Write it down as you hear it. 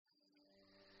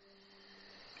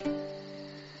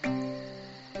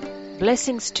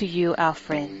Blessings to you, our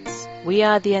friends. We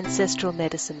are the Ancestral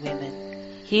Medicine Women,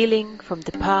 healing from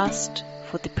the past,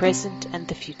 for the present and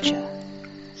the future.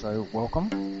 So, welcome.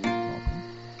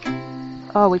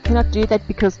 Oh, we cannot do that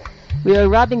because we are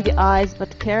rubbing the eyes,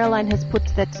 but Caroline has put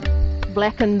that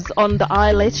blackens on the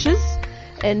eyelashes,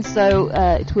 and so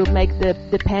it will make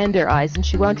the panda eyes, and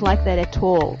she won't like that at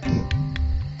all.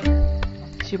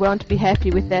 She won't be happy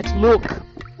with that look.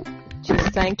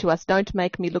 She's saying to us, don't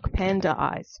make me look panda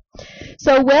eyes.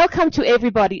 So welcome to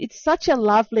everybody. It's such a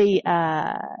lovely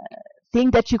thing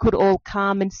that you could all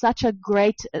come, and such a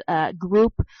great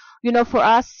group. You know, for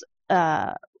us,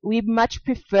 we much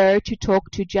prefer to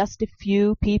talk to just a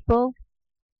few people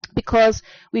because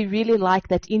we really like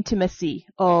that intimacy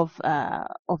of a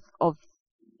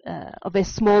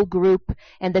small group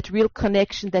and that real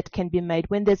connection that can be made.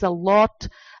 When there's a lot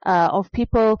of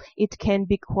people, it can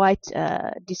be quite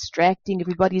distracting.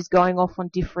 Everybody's going off on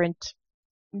different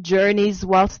journeys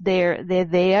whilst they're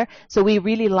there. So we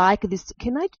really like this.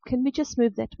 Can we just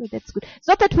move that way? That's good. It's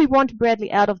not that we want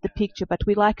Bradley out of the picture, but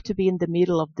we like to be in the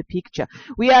middle of the picture.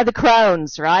 We are the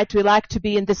crowns, right? We like to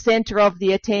be in the center of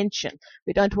the attention.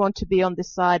 We don't want to be on the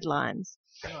sidelines.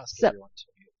 Can I ask everyone to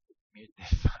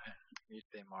mute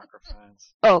their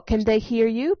microphones? Oh, can they hear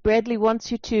you? Bradley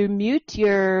wants you to mute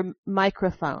your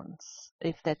microphones,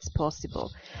 if that's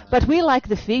possible. But we like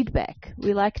the feedback.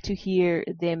 We like to hear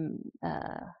them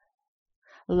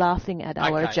laughing at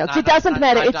our jokes. It doesn't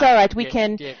matter. It's all right.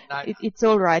 It's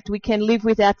all right. We can live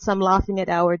without some laughing at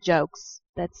our jokes.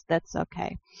 That's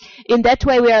okay. In that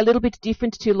way, we are a little bit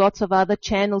different to lots of other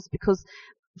channels, because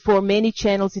for many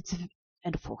channels,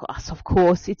 and for us, of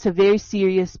course, it's a very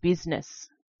serious business,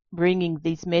 bringing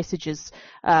these messages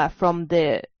from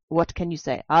the, what can you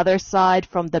say, other side,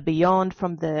 from the beyond,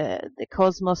 from the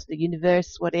cosmos, the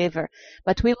universe, whatever.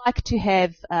 But we like to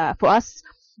have, for us,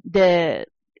 the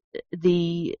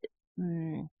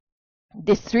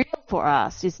thrill for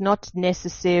us is not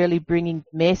necessarily bringing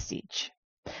message,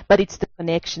 but it's the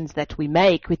connections that we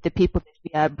make with the people that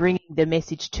we are bringing the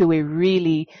message to. We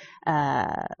really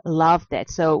love that.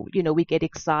 So, you know, we get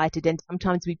excited, and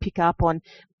sometimes we pick up on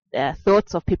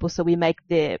thoughts of people, so we make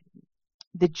the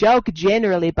joke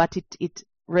generally, but it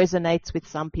resonates with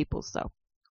some people. So,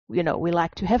 you know, we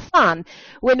like to have fun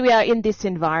when we are in this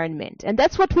environment, and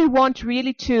that's what we want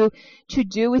really to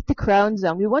do with the Crown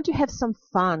Zone. We want to have some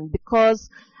fun because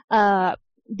the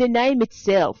name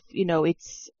itself, you know,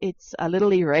 it's a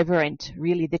little irreverent,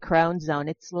 really. The Crown Zone.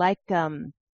 It's like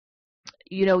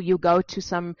you know, you go to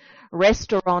some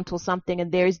restaurant or something,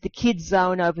 and there is the kids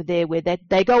zone over there where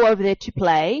they go over there to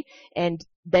play, and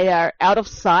they are out of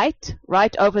sight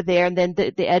right over there, and then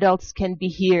the adults can be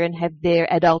here and have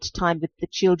their adult time with the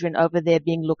children over there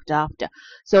being looked after.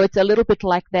 So it's a little bit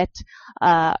like that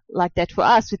for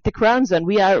us with the Crown Zone.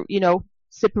 We are, you know,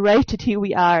 separated. Here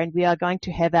we are, and we are going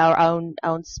to have our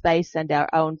own space and our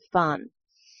own fun.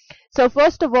 So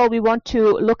first of all, we want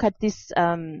to look at this,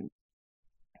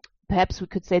 perhaps we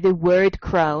could say, the word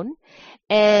crown,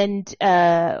 and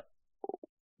the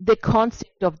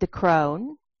concept of the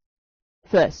crown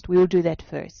first. We will do that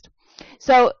first.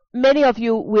 So many of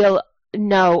you will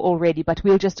know already, but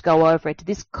we'll just go over it.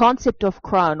 This concept of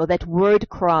crown, or that word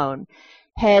crown,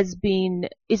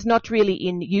 is not really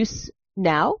in use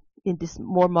now in this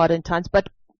more modern times, but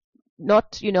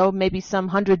not, you know, maybe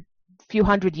few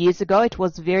hundred years ago, it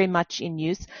was very much in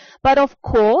use. But of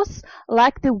course,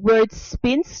 like the word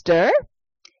spinster,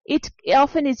 it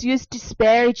often is used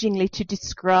disparagingly to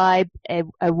describe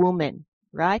a woman,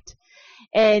 right?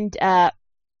 And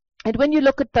when you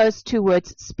look at those two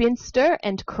words, spinster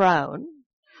and crown,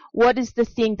 what is the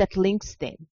thing that links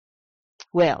them?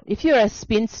 Well, if you're a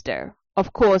spinster,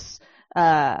 of course,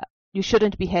 you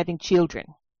shouldn't be having children,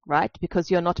 right? Because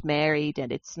you're not married,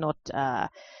 and it's not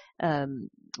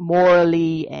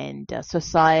morally and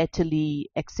societally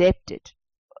accepted.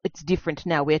 It's different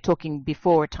now. We're talking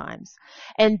before times.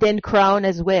 And then crown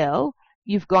as well,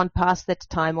 you've gone past that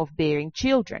time of bearing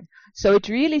children. So it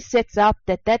really sets up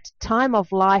that time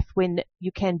of life when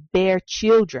you can bear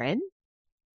children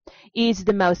is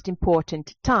the most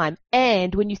important time.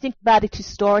 And when you think about it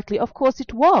historically, of course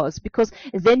it was, because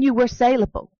then you were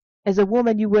saleable. As a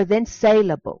woman, you were then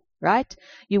saleable, right?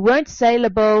 You weren't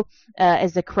saleable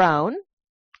as a crown,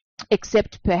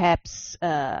 except perhaps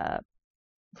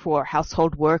for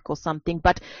household work or something.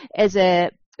 But as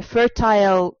a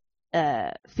fertile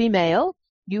female,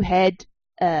 you had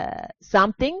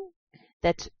something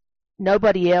that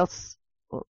nobody else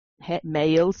had,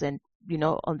 males, and, you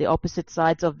know, on the opposite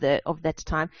sides of that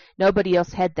time, nobody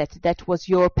else had that. That was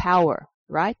your power,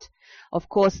 right? Of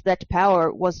course, that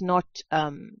power was not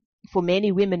for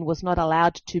many women was not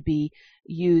allowed to be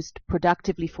used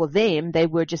productively for them. They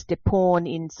were just a pawn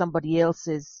in somebody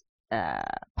else's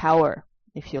power,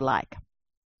 if you like.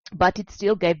 But it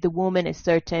still gave the woman a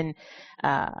certain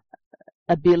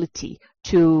ability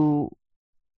to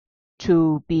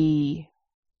be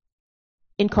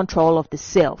in control of the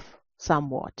self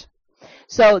somewhat.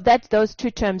 So that those two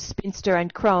terms, spinster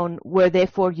and crone, were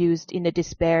therefore used in a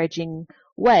disparaging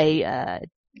way,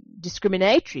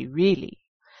 discriminatory, really.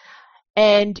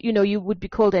 And, you know, you would be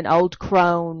called an old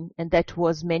crone, and that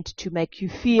was meant to make you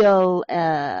feel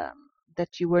that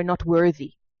you were not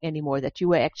worthy anymore, that you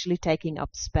were actually taking up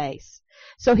space.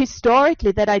 So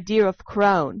historically, that idea of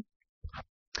crone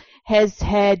has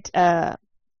had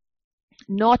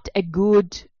not a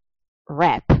good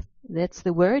rap. That's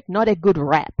the word, not a good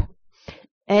rap.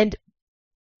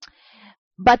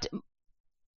 But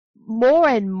more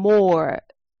and more,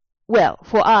 well,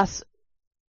 for us,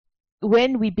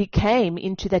 when we became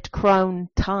into that crone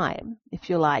time, if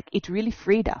you like, it really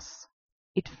freed us.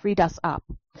 It freed us up.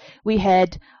 We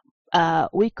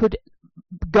could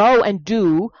go and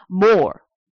do more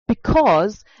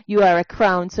because you are a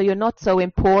crone, so you're not so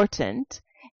important.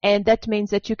 And that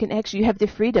means that you have the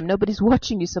freedom. Nobody's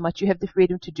watching you so much. You have the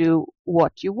freedom to do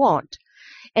what you want.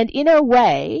 And in a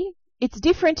way, it's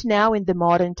different now in the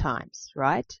modern times,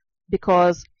 right?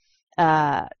 Because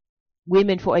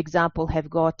women, for example, have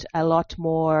got a lot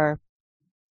more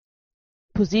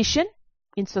position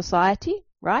in society,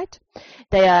 right?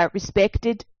 They are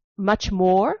respected much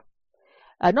more.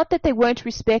 Not that they weren't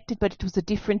respected, but it was a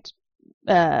different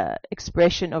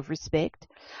expression of respect.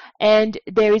 And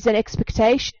there is an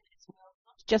expectation,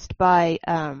 not just by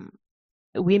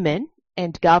women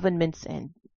and governments,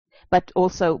 but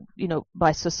also, you know,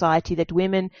 by society, that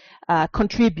women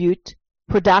contribute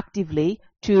productively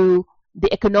to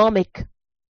the economic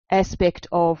aspect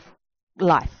of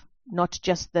life, not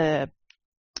just the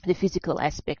physical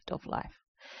aspect of life.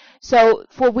 So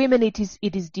for women it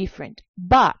is different.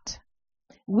 But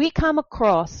we come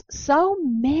across so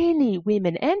many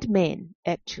women and men,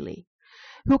 actually,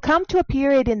 who come to a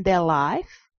period in their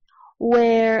life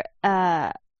where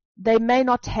they may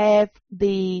not have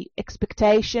the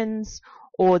expectations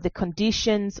or the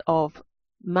conditions of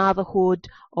motherhood,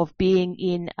 of being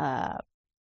in a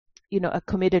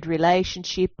committed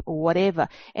relationship or whatever.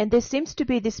 And there seems to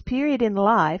be this period in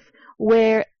life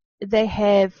where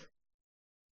there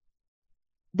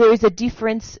is a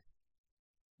difference.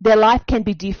 Their life can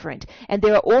be different, and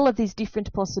there are all of these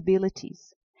different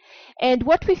possibilities. And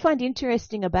what we find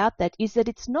interesting about that is that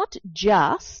it's not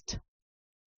just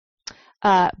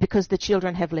because the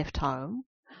children have left home,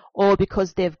 or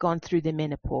because they've gone through the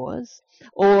menopause,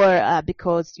 or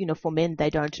because, for men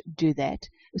they don't do that.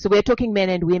 So we're talking men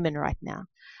and women right now.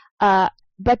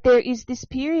 But there is this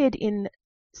period in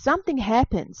something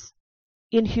happens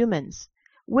in humans.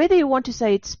 Whether you want to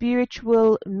say it's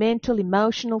spiritual, mental,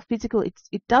 emotional, physical,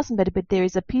 it doesn't matter, but there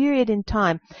is a period in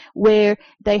time where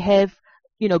they have,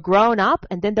 grown up,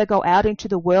 and then they go out into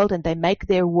the world and they make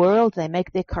their world, they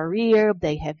make their career,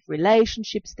 they have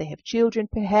relationships, they have children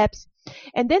perhaps,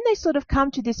 and then they sort of come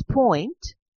to this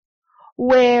point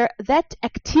where that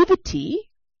activity,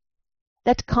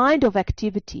 that kind of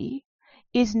activity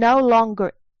is no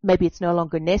longer, maybe it's no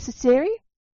longer necessary,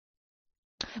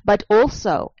 but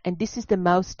also, and this is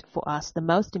for us, the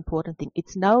most important thing,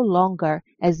 it's no longer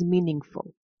as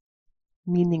meaningful.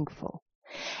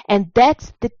 And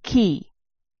that's the key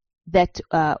that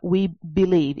we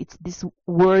believe. It's this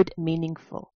word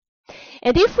meaningful.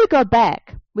 And if we go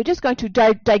back, we're just going to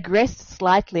digress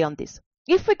slightly on this.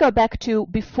 If we go back to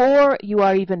before you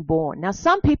are even born. Now,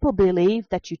 some people believe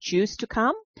that you choose to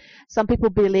come. Some people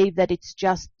believe that it's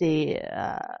just the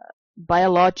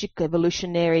biologic,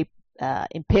 evolutionary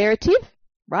imperative,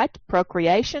 right?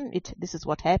 Procreation. This is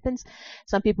what happens.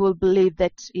 Some people believe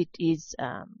that it is,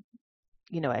 a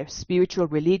spiritual,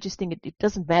 religious thing. It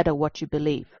doesn't matter what you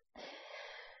believe.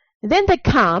 Then they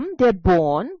come, they're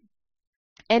born,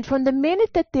 and from the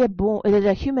minute that they're born, that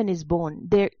a human is born,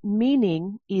 their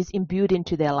meaning is imbued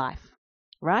into their life,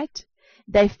 right?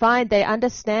 They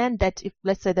understand that if,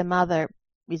 let's say, the mother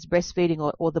is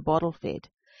breastfeeding or the bottle fed,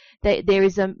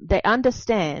 they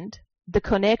understand the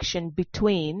connection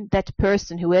between that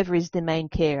person, whoever is the main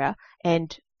carer,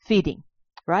 and feeding,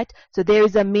 right? So there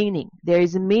is a meaning. There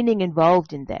is a meaning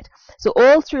involved in that. So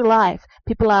all through life,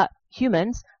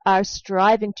 humans are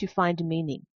striving to find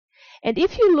meaning. And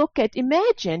if you look at,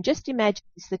 just imagine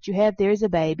this, that there is a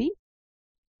baby,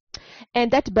 and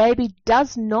that baby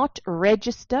does not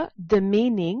register the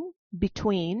meaning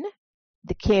between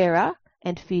the carer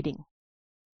and feeding.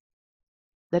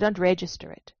 They don't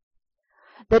register it.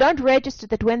 They don't register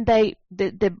that when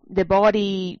the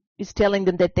body is telling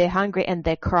them that they're hungry and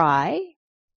they cry,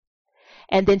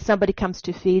 and then somebody comes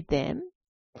to feed them,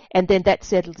 and then that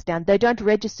settles down. They don't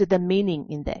register the meaning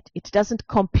in that. It doesn't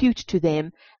compute to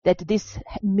them that this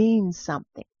means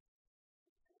something.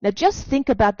 Now just think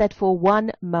about that for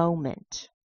one moment.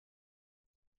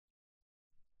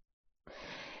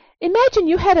 Imagine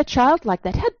you had a child like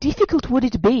that. How difficult would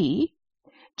it be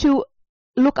to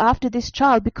look after this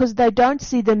child because they don't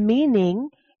see the meaning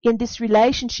in this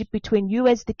relationship between you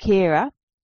as the carer,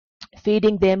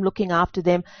 feeding them, looking after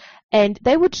them, and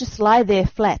they would just lie there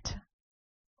flat.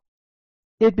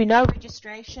 There'd be no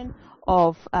registration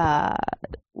of,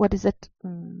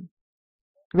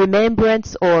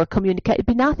 remembrance or communication. It'd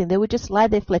be nothing. They would just lie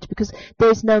there flat because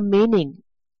there's no meaning.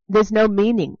 There's no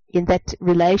meaning in that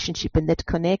relationship, in that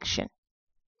connection.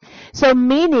 So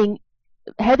meaning,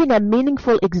 having a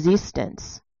meaningful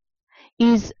existence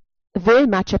is very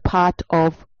much a part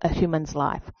of a human's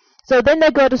life. So then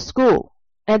they go to school,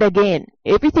 and again,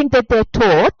 everything that they're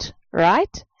taught,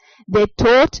 right? They're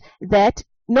taught that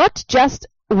not just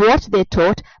what they're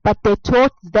taught, but they're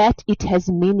taught that it has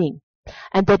meaning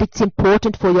and that it's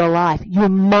important for your life. You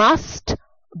must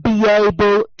be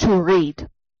able to read.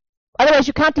 Otherwise,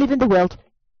 you can't live in the world.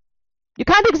 You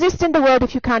can't exist in the world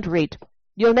if you can't read.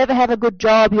 You'll never have a good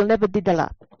job. You'll never do the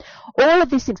lot. All of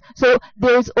these things. So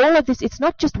there is all of this. It's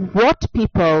not just what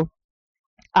people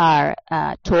are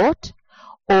taught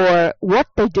or what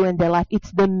they do in their life.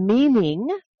 It's the meaning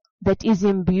that is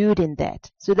imbued in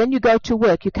that. So then you go to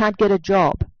work. You can't get a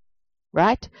job.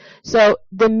 Right? So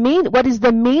what is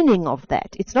the meaning of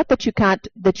that? It's not that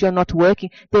that you're not working.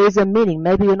 There is a meaning.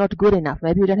 Maybe you're not good enough.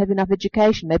 Maybe you don't have enough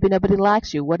education. Maybe nobody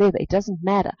likes you. Whatever. It doesn't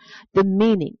matter. The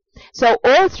meaning. So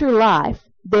all through life,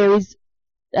 there is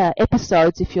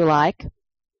episodes, if you like,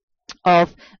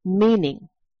 of meaning.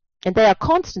 And they are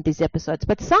constant, these episodes.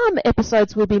 But some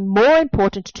episodes will be more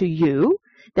important to you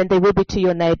than they will be to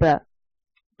your neighbor,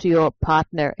 to your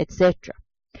partner, etc.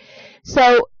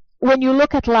 So when you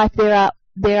look at life, there are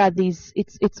these.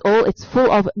 It's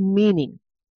full of meaning.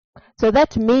 So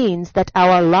that means that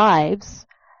our lives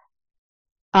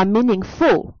are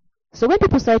meaningful. So when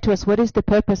people say to us, "What is the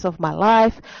purpose of my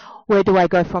life? Where do I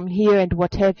go from here?" and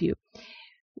what have you,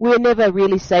 we never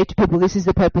really say to people, "This is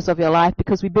the purpose of your life,"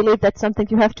 because we believe that's something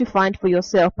you have to find for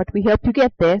yourself. But we help you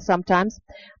get there sometimes.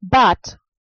 But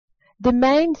the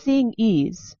main thing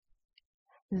is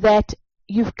that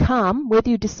you've come, whether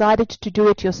you decided to do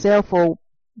it yourself or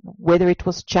whether it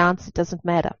was chance, it doesn't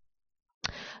matter.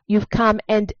 You've come,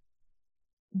 and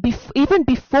even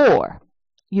before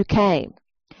you came,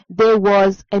 there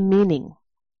was a meaning,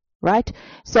 right?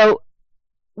 So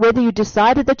whether you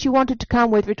decided that you wanted to come,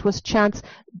 whether it was chance,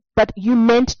 but you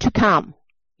meant to come.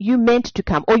 You meant to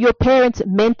come, or your parents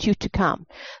meant you to come.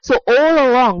 So all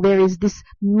along there is this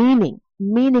meaning.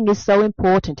 Meaning is so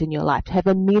important in your life, to have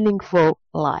a meaningful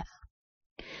life.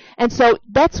 And so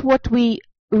that's what we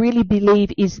really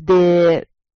believe is this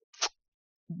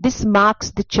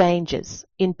marks the changes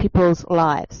in people's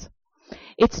lives.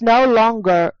 It's no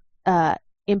longer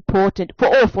important.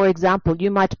 For example,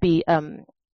 you might be,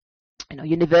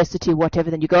 university,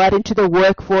 whatever, then you go out into the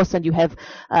workforce and you have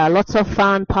lots of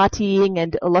fun, partying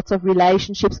and lots of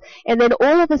relationships. And then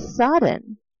all of a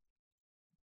sudden,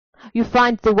 you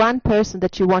find the one person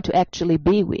that you want to actually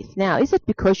be with. Now, is it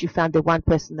because you found the one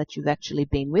person that you've actually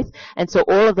been with, and so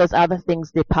all of those other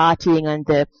things, the partying and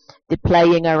the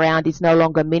playing around, is no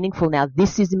longer meaningful? Now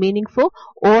this is meaningful?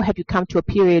 Or have you come to a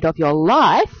period of your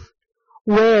life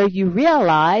where you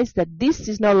realize that this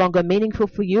is no longer meaningful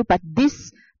for you, but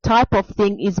this type of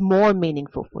thing is more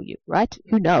meaningful for you, right?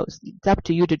 Who knows? It's up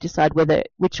to you to decide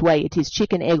which way it is,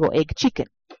 chicken, egg, or egg, chicken.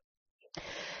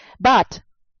 But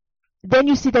then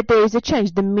you see that there is a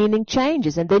change. The meaning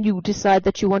changes, and then you decide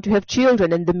that you want to have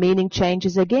children, and the meaning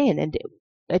changes again, and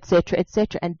etc.,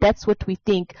 etc. And that's what we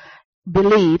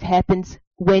believe happens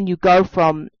when you go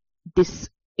from this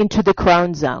into the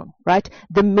crone zone, right?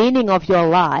 The meaning of your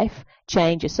life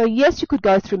changes. So yes, you could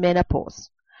go through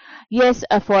menopause. Yes,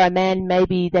 for a man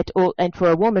maybe and for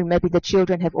a woman maybe the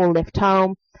children have all left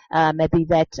home. Maybe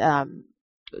that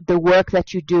the work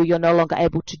that you do, you're no longer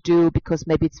able to do because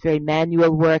maybe it's very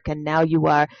manual work, and now you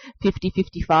are 50,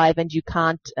 55 and you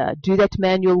can't do that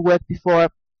manual work before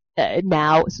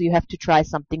now, so you have to try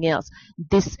something else.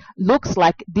 This looks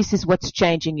like this is what's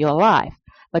changing your life.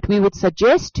 But we would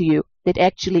suggest to you that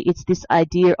actually it's this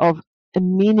idea of a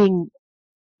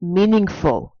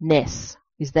meaningfulness.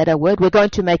 Is that a word? We're going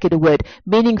to make it a word.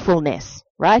 Meaningfulness,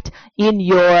 right? In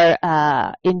your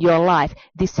life.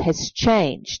 This has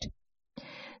changed.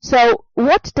 So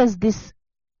what does this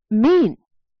mean?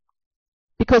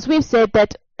 because we've said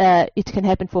that it can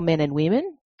happen for men and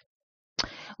women.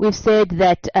 We've said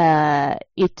that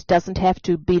it doesn't have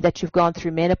to be that you've gone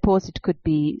through menopause. It could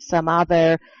be some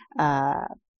other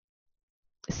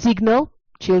signal,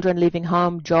 children leaving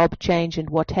home, job change, and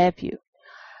what have you.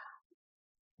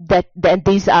 That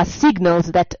these are signals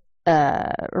that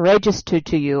register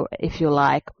to you, if you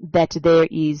like, that there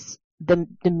is the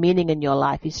meaning in your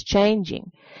life is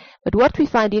changing. But what we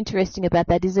find interesting about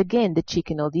that is, again, the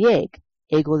chicken or the egg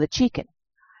or the chicken.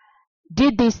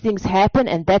 Did these things happen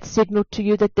and that signaled to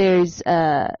you that there is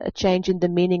a change in the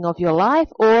meaning of your life,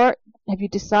 or have you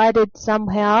decided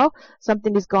somehow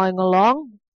something is going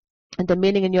along and the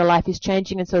meaning in your life is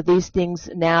changing, and so these things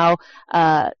now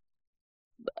are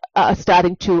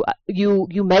starting to,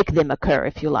 you make them occur,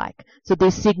 if you like. So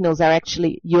these signals are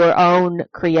actually your own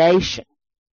creation.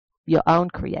 Your own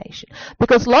creation.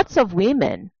 Because lots of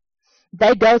women,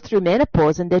 they go through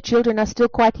menopause and their children are still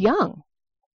quite young.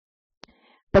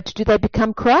 But do they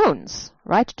become crones,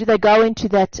 right? Do they go into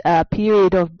that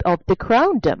period of the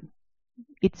crondom?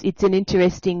 It's an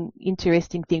interesting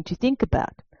thing to think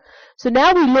about. So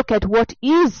now we look at what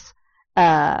is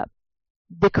the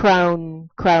crone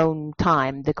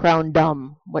time, the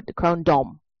crondom.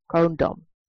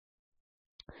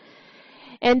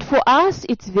 And for us,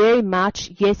 it's very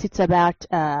much, yes, it's about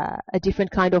a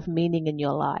different kind of meaning in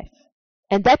your life.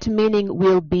 And that meaning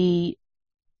will be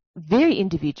very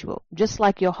individual, just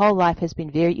like your whole life has been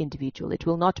very individual. It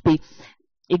will not be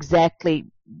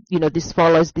exactly, this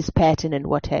follows this pattern and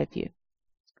what have you.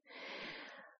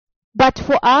 But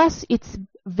for us, it's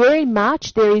very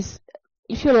much, there is,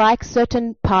 if you like,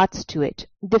 certain parts to it.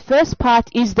 The first part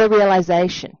is the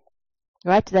realization,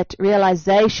 right? That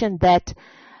realization that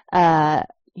the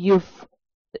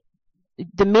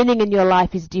meaning in your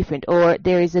life is different, or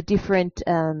there is a different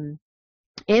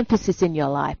emphasis in your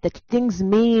life, that things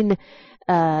mean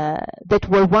that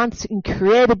were once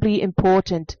incredibly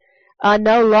important are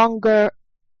no longer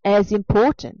as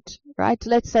important, right?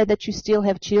 Let's say that you still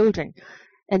have children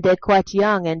and they're quite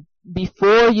young, and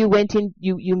before you went in,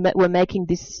 you were making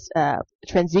this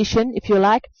transition, if you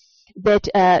like, that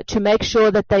to make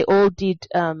sure that they all did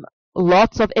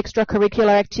lots of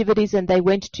extracurricular activities, and they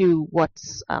went to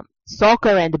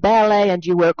soccer and ballet, and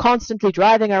you were constantly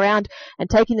driving around and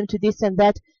taking them to this and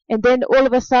that, and then all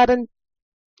of a sudden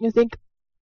you think,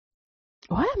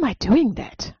 why am I doing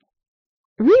that?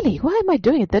 Really, why am I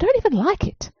doing it? They don't even like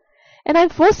it. And I'm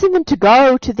forcing them to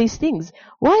go to these things.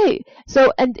 Why?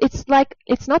 So, and it's like,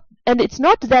 it's not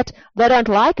that they don't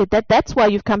like it, that's why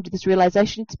you've come to this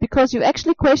realization. It's because you're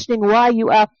actually questioning why you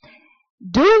are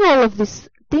doing all of these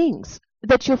things,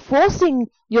 that you're forcing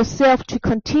yourself to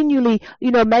continually,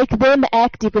 make them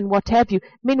active and what have you.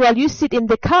 Meanwhile, you sit in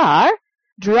the car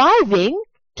driving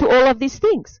to all of these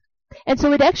things. And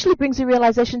so it actually brings a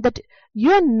realization that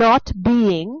you're not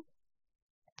being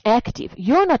active.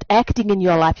 You're not acting in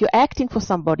your life. You're acting for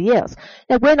somebody else.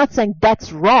 Now, we're not saying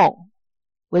that's wrong.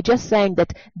 We're just saying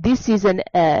that this is an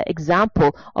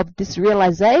example of this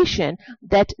realization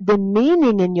that the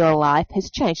meaning in your life has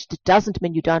changed. It doesn't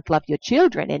mean you don't love your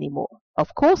children anymore.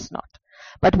 Of course not.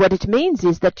 But what it means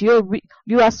is that you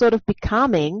are sort of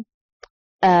becoming,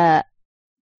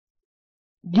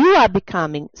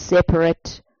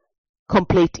 separate,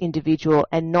 complete individual,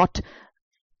 and not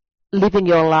living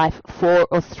your life for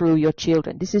or through your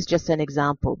children. This is just an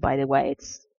example, by the way.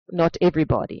 It's not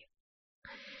everybody.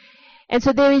 And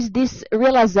so there is this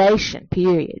realization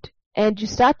period. And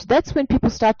that's when people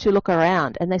start to look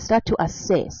around and they start to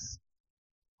assess.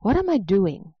 What am I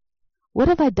doing? What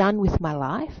have I done with my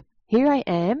life? Here I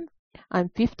am. I'm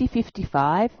 50,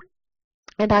 55,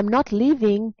 and I'm not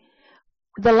living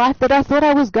the life that I thought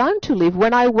I was going to live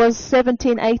when I was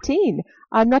 17, 18.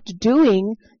 I'm not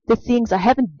doing the things, I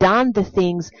haven't done the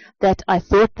things that I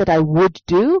thought that I would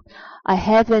do. I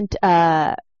haven't,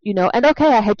 and okay,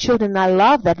 I had children and I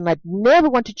love that and I'd never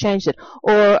want to change it.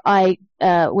 Or I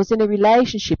was in a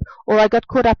relationship, or I got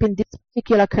caught up in this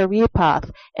particular career path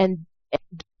and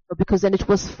because then it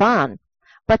was fun.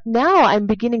 But now I'm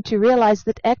beginning to realize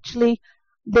that actually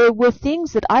there were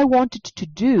things that I wanted to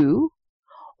do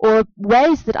or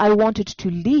ways that I wanted to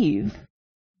live,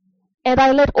 and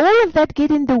I let all of that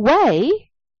get in the way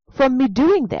from me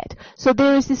doing that. So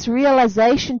there is this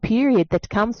realization period that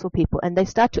comes for people, and they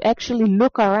start to actually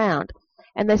look around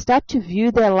and they start to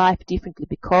view their life differently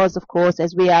because, of course,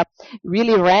 as we are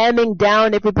really ramming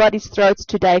down everybody's throats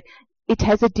today, it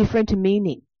has a different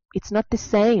meaning. It's not the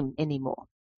same anymore.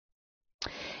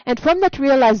 And from that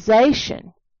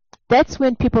realization, that's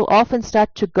when people often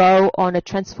start to go on a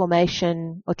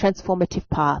transformation or transformative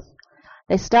path.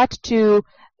 They start to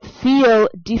feel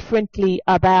differently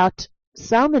about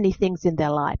so many things in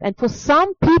their life. And for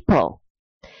some people,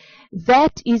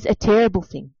 that is a terrible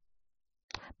thing,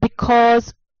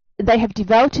 because they have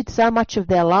devoted so much of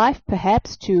their life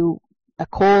perhaps to a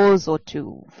cause or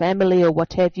to family or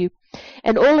what have you,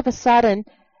 and all of a sudden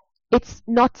it's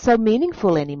not so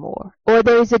meaningful anymore, or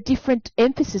there is a different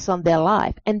emphasis on their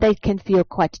life, and they can feel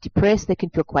quite depressed, they can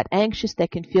feel quite anxious, they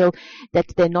can feel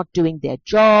that they're not doing their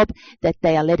job, that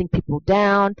they are letting people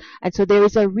down. And so there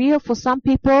is a real, for some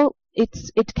people,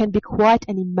 it can be quite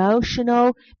an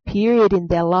emotional period in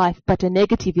their life, but a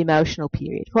negative emotional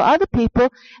period. For other people,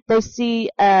 they see,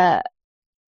 oh,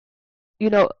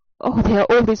 there are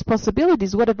all these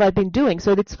possibilities, what have I been doing?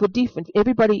 So it's for different,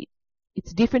 everybody,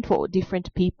 it's different for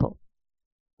different people.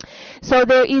 So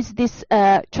there is this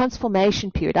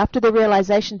transformation period. After the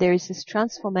realization, there is this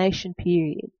transformation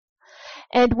period.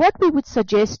 And what we would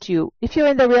suggest to you, if you're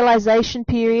in the realization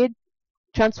period,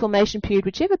 transformation period,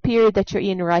 whichever period that you're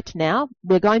in right now,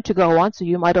 we're going to go on, so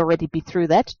you might already be through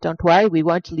that. Don't worry, we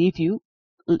won't leave you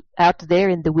out there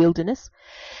in the wilderness.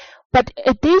 But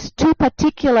at these two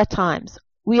particular times,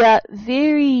 we are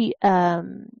very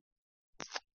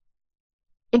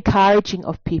encouraging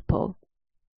of people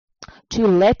to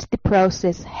let the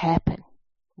process happen,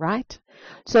 right?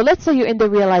 So let's say you're in the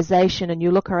realization and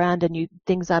you look around and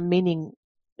things are meaning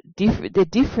they're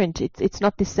different. It's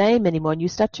not the same anymore, and you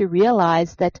start to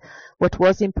realize that what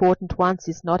was important once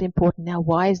is not important now.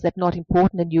 Why is that not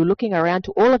important? And you're looking around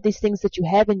to all of these things that you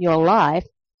have in your life,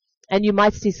 and you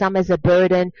might see some as a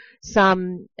burden,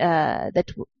 some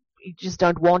that you just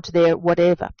don't want there,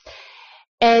 whatever.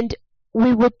 And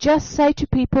we would just say to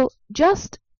people,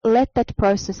 just let that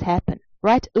process happen,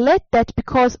 right? Let that,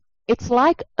 because it's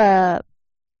like,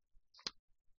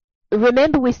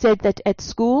 remember we said that at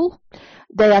school,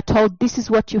 they are told this is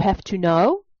what you have to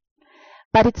know,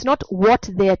 but it's not what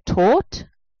they're taught,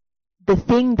 the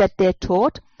thing that they're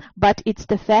taught, but it's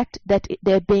the fact that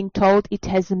they're being told it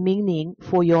has a meaning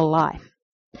for your life.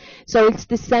 So it's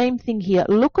the same thing here.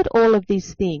 Look at all of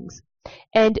these things,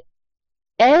 and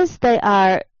as they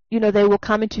are, they will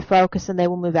come into focus and they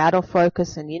will move out of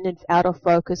focus and in and out of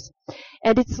focus.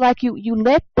 And it's like you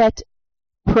let that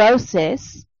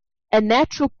process, a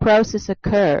natural process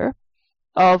occur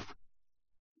of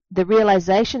the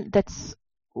realization that's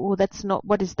not,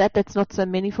 what is that? That's not so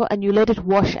meaningful, and you let it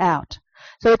wash out.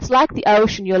 So it's like the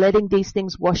ocean. You're letting these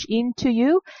things wash into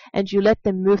you, and you let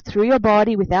them move through your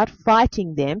body without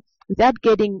fighting them, without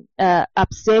getting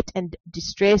upset and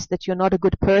distressed that you're not a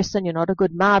good person, you're not a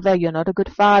good mother, you're not a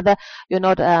good father, you're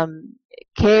not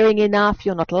caring enough,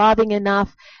 you're not loving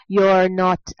enough, you're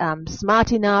not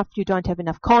smart enough, you don't have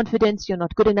enough confidence, you're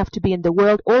not good enough to be in the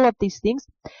world, all of these things.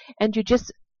 And you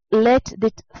just let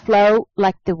it flow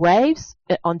like the waves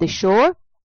on the shore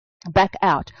back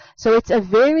out. So it's a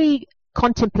very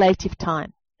contemplative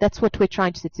time. That's what we're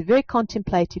trying to say. It's a very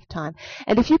contemplative time.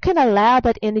 And if you can allow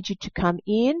that energy to come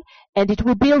in, and it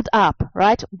will build up,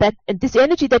 right? And this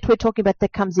energy that we're talking about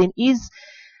that comes in is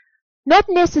not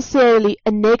necessarily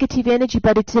a negative energy,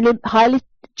 but it's a highly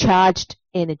charged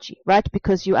energy, right?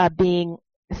 Because you are being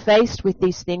faced with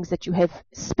these things that you have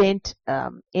spent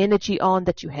energy on,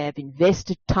 that you have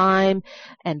invested time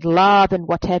and love and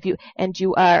what have you, and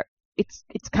you are,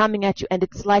 it's coming at you, and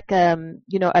it's like a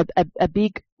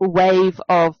big wave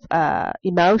of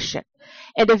emotion.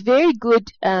 And a very good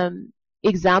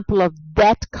example of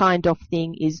that kind of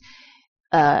thing is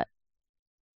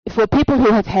for people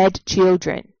who have had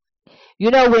children.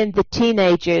 When the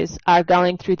teenagers are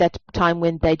going through that time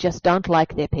when they just don't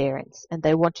like their parents and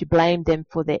they want to blame them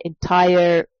for their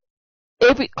entire,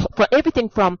 for everything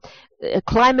from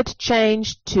climate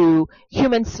change to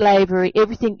human slavery,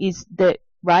 everything is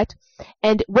right?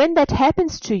 And when that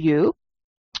happens to you,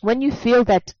 when you feel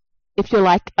that, if you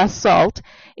like, assault,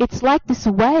 it's like this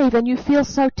wave, and you feel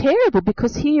so terrible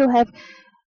because here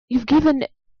you've given.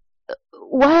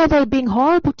 Why are they being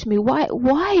horrible to me?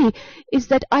 Why is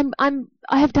that I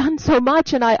have done so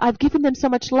much, and I've given them so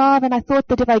much love, and I thought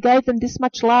that if I gave them this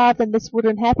much love, then this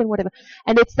wouldn't happen, whatever.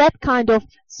 And it's that kind of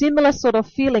similar sort of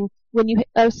feeling when you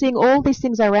are seeing all these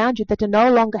things around you that are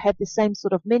no longer have the same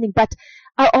sort of meaning, but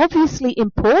are obviously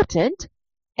important,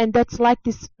 and that's like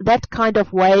that kind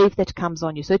of wave that comes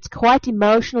on you. So it's quite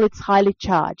emotional, it's highly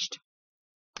charged.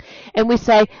 And we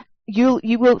say, you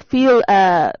will feel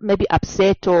maybe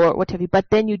upset or whatever, but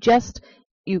then you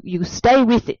stay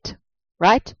with it,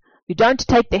 right? You don't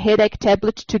take the headache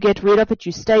tablet to get rid of it.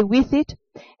 You stay with it,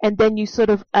 and then you sort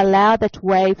of allow that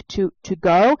wave to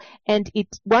go, and it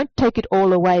won't take it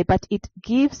all away, but it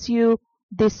gives you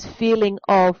this feeling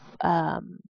of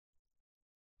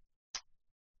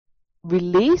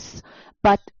release,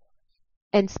 but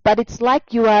But it's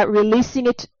like you are releasing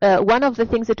it. One of the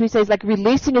things that we say is like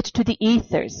releasing it to the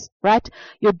ethers, right?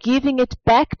 You're giving it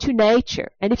back to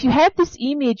nature. And if you have this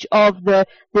image of the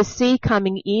sea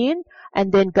coming in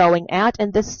and then going out,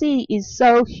 and the sea is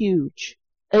so huge.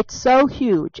 It's so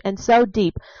huge and so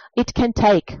deep. It can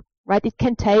take, right? It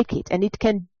can take it, and it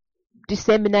can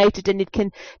disseminate it, and it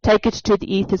can take it to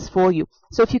the ethers for you.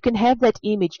 So if you can have that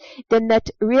image, then that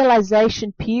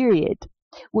realization period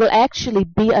will actually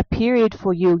be a period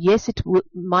for you. Yes, it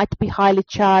might be highly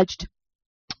charged.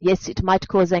 Yes, it might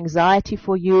cause anxiety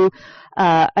for you,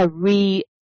 a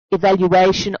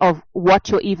re-evaluation of what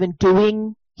you're even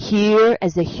doing here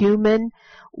as a human.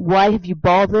 Why have you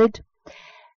bothered?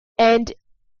 And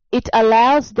it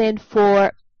allows then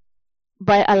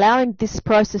by allowing this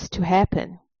process to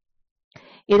happen,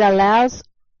 it allows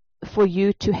for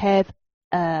you to have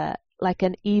like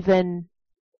an even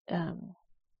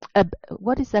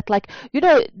what is that like? You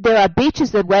know, there are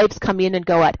beaches that waves come in and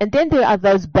go out, and then there are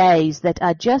those bays that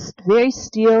are just very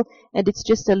still, and it's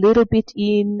just a little bit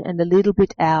in and a little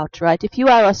bit out, right? If you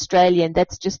are Australian,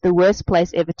 that's just the worst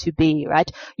place ever to be,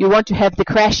 right? You want to have the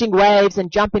crashing waves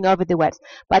and jumping over the waves,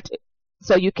 but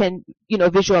so you can,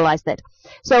 visualize that.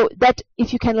 So that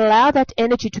if you can allow that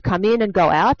energy to come in and go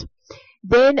out,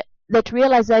 then that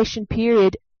realization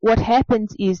period, what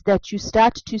happens is that you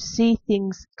start to see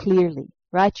things clearly.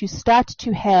 Right? You start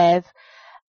to have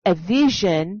a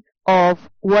vision of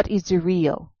what is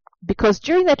real. Because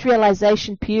during that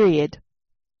realization period,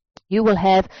 you will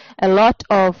have a lot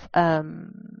of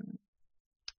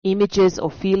images or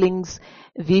feelings,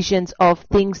 visions of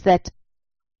things that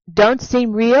don't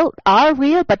seem real, are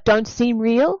real, but don't seem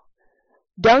real.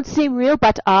 Don't seem real,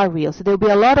 but are real. So there will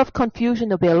be a lot of confusion,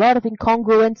 there will be a lot of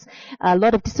incongruence, a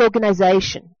lot of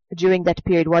disorganization during that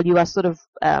period while you are sort of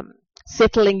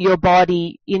settling your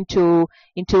body into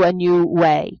a new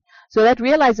way. So that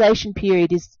realization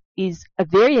period is a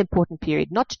very important period,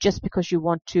 not just because you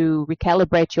want to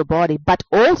recalibrate your body, but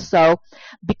also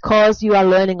because you are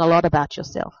learning a lot about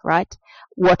yourself, right?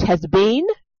 What has been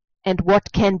and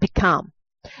what can become.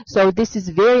 So this is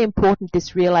very important,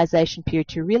 this realization period,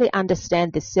 to really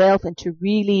understand the self and to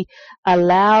really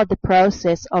allow the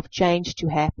process of change to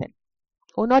happen.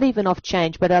 Or not even of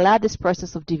change, but allow this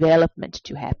process of development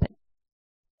to happen.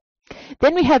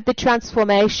 Then we have the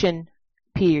transformation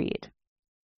period.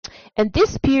 And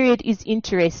this period is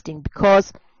interesting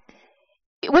because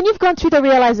when you've gone through the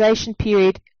realization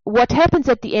period, what happens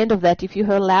at the end of that, if you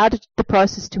have allowed the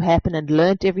process to happen and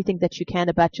learned everything that you can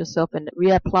about yourself and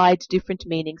reapplied different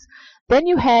meanings, then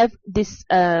you have this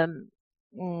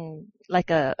like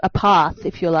a path,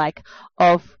 if you like,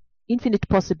 of infinite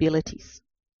possibilities,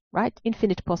 right?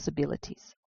 Infinite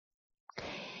possibilities.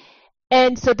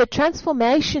 And so the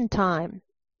transformation time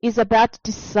is about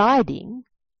deciding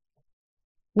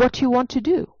what you want to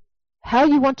do, how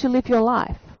you want to live your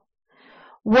life.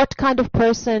 What kind of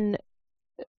person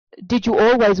did you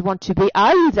always want to be?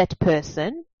 Are you that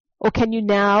person, or can you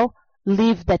now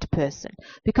live that person?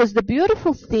 Because the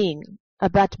beautiful thing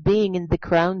about being in the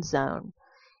crown zone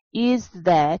is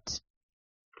that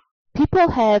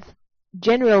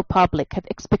general public have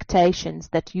expectations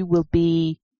that you will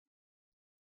be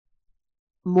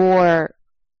more,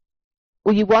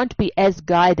 or you won't be as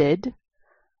guided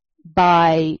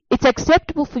by, it's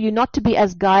acceptable for you not to be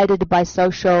as guided by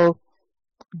social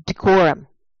decorum,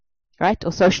 right,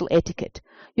 or social etiquette.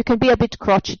 You can be a bit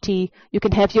crotchety, you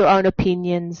can have your own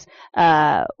opinions.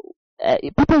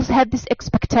 People have this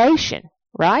expectation,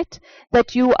 right,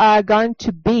 that you are going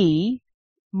to be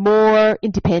more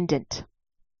independent,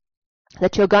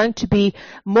 that you're going to be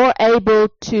more able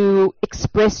to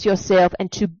express yourself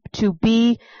and to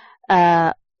be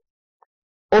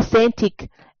authentic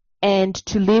and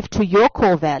to live to your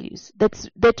core values.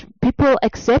 That people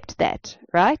accept that,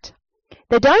 right?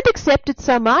 They don't accept it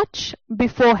so much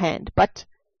beforehand, but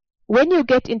when you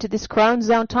get into this crown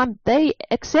zone time, they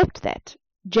accept that.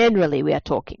 Generally, we are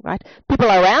talking, right? People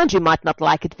around you might not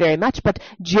like it very much, but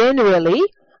generally,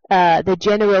 the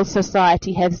general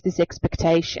society has this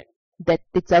expectation that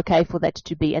it's okay for that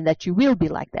to be and that you will be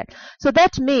like that. So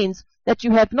that means that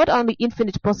you have not only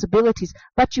infinite possibilities,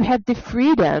 but you have the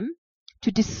freedom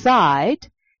to decide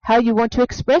how you want to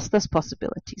express those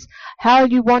possibilities, how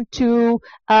you want to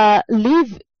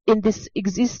live in this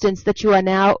existence that you are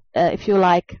now, if you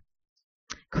like,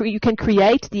 you can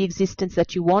create the existence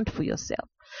that you want for yourself.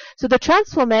 So the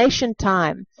transformation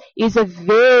time is a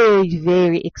very,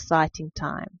 very exciting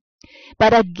time.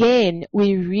 But again,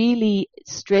 we really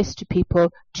stress to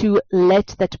people to let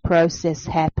that process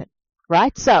happen,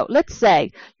 right? So let's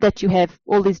say that you have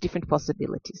all these different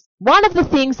possibilities. One of the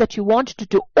things that you want to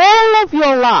do all of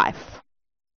your life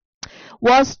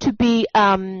was to be,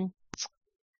 what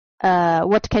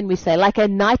can we say, like a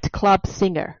nightclub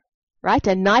singer, right?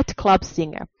 A nightclub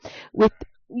singer with,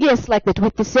 yes, like that,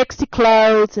 with the sexy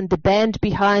clothes and the band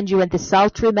behind you and the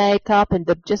sultry makeup and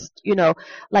the just, you know,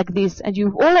 like this. And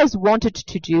you've always wanted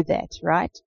to do that,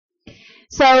 right?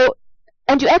 So,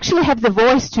 and you actually have the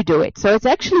voice to do it. So it's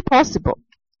actually possible.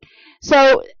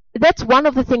 So that's one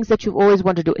of the things that you've always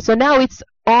wanted to do. So now it's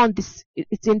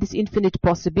in this infinite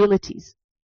possibilities.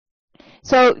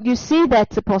 So you see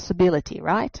that's a possibility,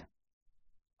 right?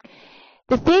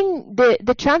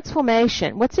 The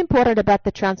transformation, what's important about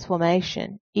the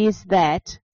transformation is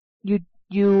that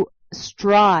you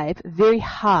strive very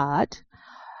hard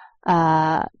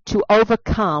to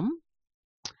overcome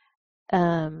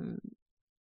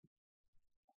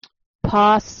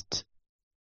past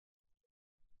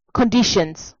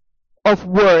conditions of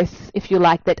worth, if you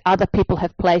like, that other people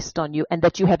have placed on you and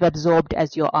that you have absorbed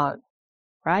as your own.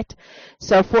 Right?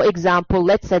 So, for example,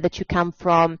 let's say that you come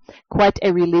from quite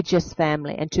a religious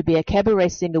family, and to be a cabaret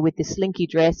singer with the slinky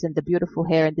dress and the beautiful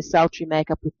hair and the sultry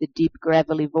makeup with the deep,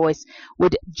 gravelly voice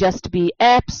would just be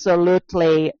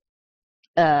absolutely,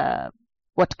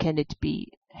 what can it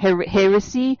be?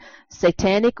 Heresy,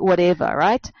 satanic, whatever,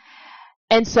 right?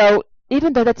 And so,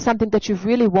 even though that's something that you've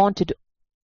really wanted,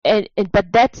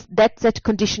 but that's that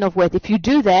condition of worth. If you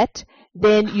do that,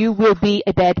 then you will be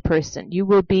a bad person. You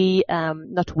will be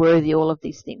not worthy, all of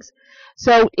these things.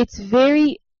 So it's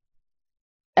very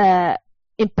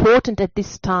important at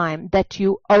this time that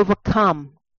you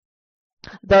overcome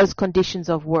those conditions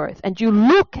of worth. And you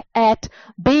look at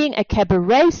being a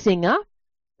cabaret singer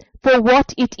for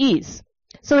what it is.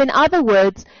 So in other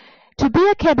words, to be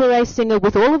a cabaret singer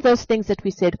with all of those things that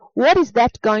we said, what is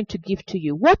that going to give to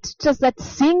you? What does that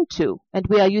sing to? And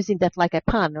we are using that like a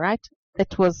pun, right?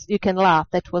 That was, you can laugh,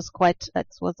 that was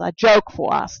a joke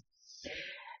for us.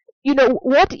 You know,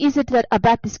 what is it that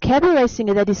about this cabaret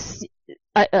singer that is,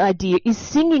 idea is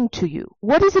singing to you?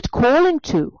 What is it calling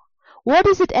to? What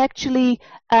is it actually,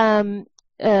 trying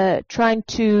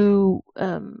to,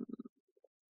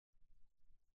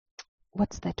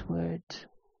 what's that word?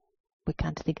 We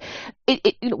can't think.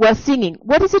 Well, singing.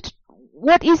 What is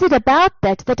it about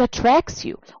that attracts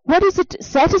you? What is it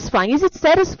satisfying? Is it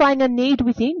satisfying a need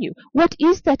within you? What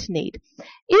is that need?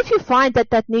 If you find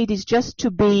that need is just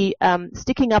to be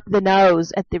sticking up the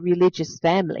nose at the religious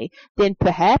family, then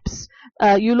perhaps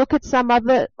you look at some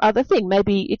other thing.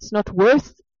 Maybe it's not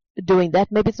worth doing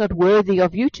that. Maybe it's not worthy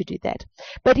of you to do that.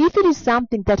 But if it is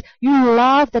something that you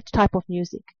love, that type of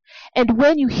music, and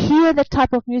when you hear that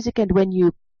type of music and when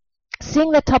you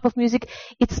sing that type of music,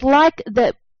 it's like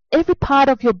every part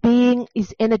of your being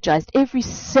is energized. Every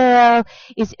cell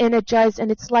is energized, and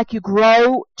it's like you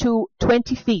grow to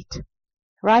 20 feet,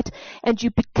 right? And you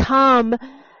become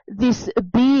this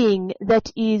being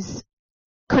that is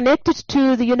connected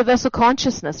to the universal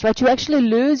consciousness, right? You actually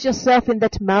lose yourself in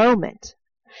that moment.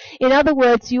 In other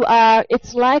words,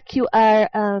 it's like you are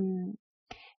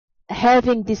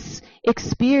having this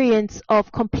experience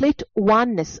of complete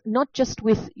oneness, not just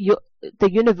with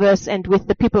the universe and with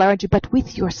the people around you, but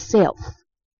with yourself,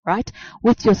 right?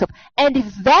 With yourself. And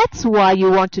if that's why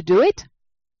you want to do it,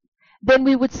 then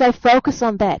we would say focus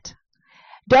on that.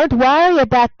 Don't worry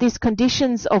about these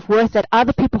conditions of worth that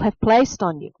other people have placed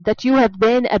on you, that you have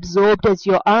then absorbed as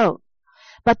your own.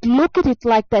 But look at it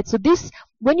like that. So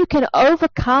when you can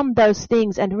overcome those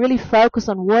things and really focus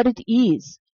on what it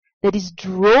is that is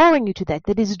drawing you to that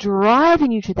is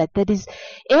driving you to that is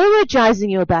energizing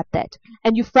you about that,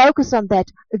 and you focus on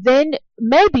that, then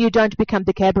maybe you don't become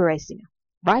the cabaret singer,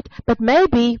 right? But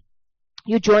maybe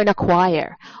you join a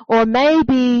choir, or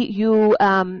maybe you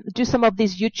do some of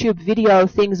these YouTube video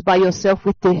things by yourself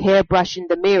with the hairbrush in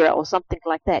the mirror or something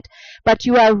like that. But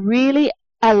you are really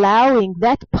allowing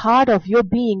that part of your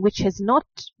being which has not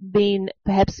been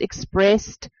perhaps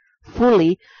expressed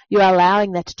fully, you're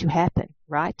allowing that to happen,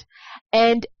 right?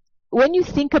 And when you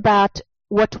think about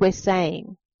what we're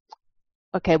saying,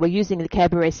 okay, we're using the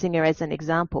cabaret singer as an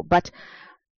example, but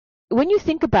when you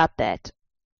think about that,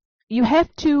 you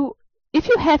have to, if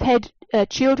you have had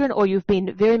children, or you've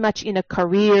been very much in a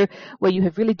career where you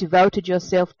have really devoted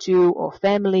yourself to, or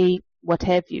family, what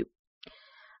have you,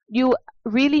 you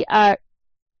really are,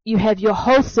 you have your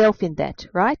whole self in that,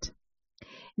 right?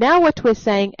 Now what we're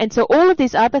saying, and so all of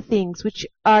these other things which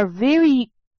are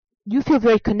you feel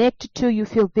very connected to, you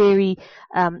feel very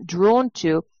drawn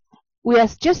to, we are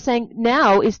just saying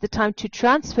now is the time to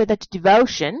transfer that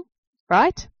devotion,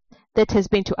 right, that has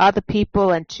been to other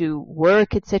people and to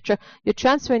work, etc. You're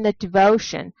transferring that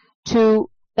devotion to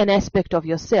an aspect of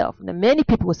yourself. Now, many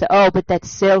people will say, oh, but that's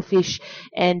selfish,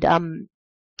 and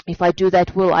if I do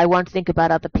that, I won't think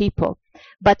about other people.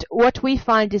 But what we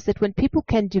find is that when people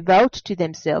can devote to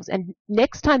themselves, and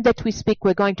next time that we speak,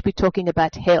 we're going to be talking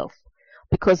about health,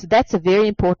 because that's a very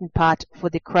important part for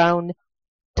the crone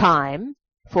time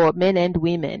for men and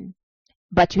women.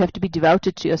 But you have to be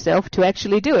devoted to yourself to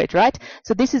actually do it, right?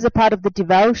 So this is a part of the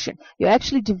devotion. You're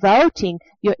actually devoting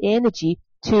your energy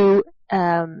to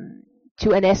an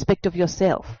aspect of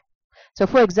yourself. So,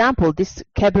 for example, this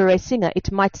cabaret singer,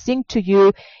 it might sing to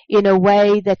you in a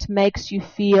way that makes you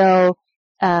feel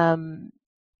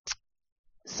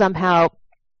somehow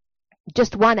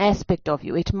just one aspect of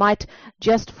you. It might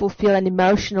just fulfill an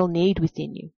emotional need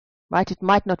within you, right? It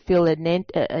might not feel a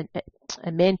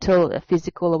mental, a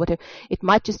physical, or whatever. It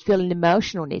might just feel an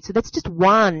emotional need. So that's just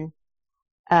one.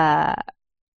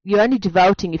 You're only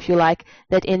devoting, if you like,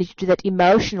 that energy to that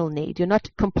emotional need. You're not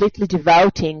completely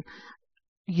devoting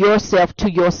yourself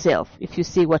to yourself, if you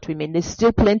see what we mean. There's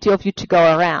still plenty of you to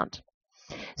go around.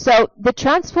 So the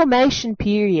transformation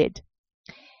period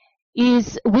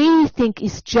we think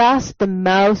is just the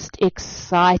most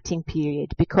exciting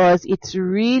period, because it's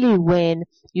really when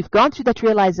you've gone through that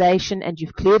realization and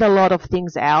you've cleared a lot of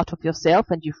things out of yourself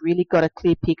and you've really got a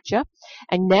clear picture,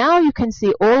 and now you can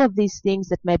see all of these things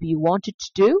that maybe you wanted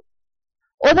to do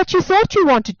or that you thought you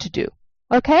wanted to do.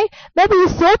 Okay? Maybe you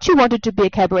thought you wanted to be a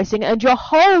cabaret singer, and your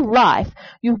whole life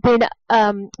you've been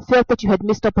felt that you had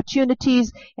missed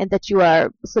opportunities and that you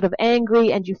are sort of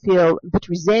angry and you feel a bit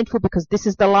resentful because this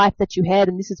is the life that you had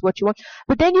and this is what you want.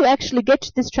 But then you actually get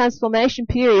to this transformation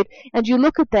period and you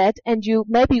look at that and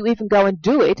maybe you even go and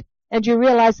do it and you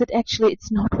realize that actually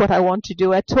it's not what I want to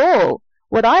do at all.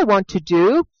 What I want to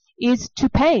do is to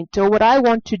paint, or what I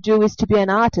want to do is to be an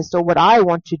artist, or what I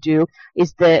want to do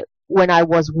is when I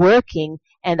was working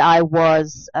and I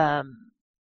was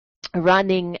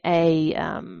running a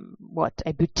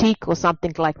boutique or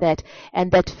something like that,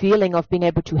 and that feeling of being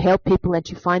able to help people and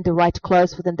to find the right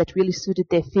clothes for them that really suited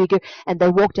their figure, and they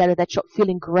walked out of that shop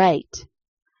feeling great.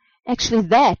 Actually,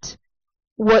 that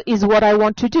is what I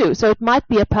want to do. So it might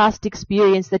be a past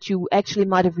experience that you actually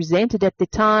might have resented at the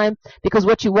time because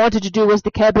what you wanted to do was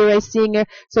the cabaret singer,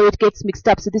 so it gets mixed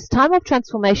up. So this time of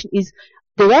transformation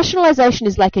the rationalization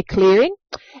is like a clearing,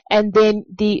 and then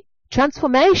the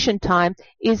transformation time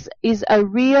is a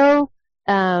real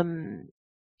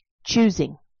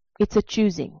choosing. It's a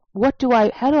choosing. How do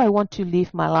I want to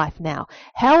live my life now?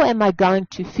 How am I going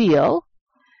to feel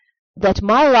that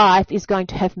my life is going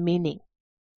to have meaning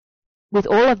with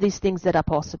all of these things that are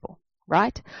possible,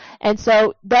 right? And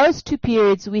so those two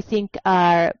periods we think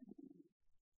are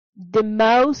the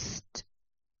most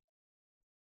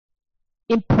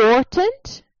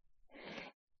important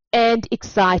and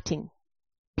exciting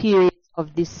period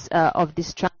of this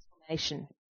transformation,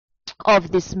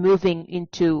 of this moving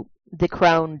into the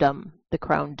crowndom.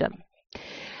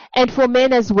 And for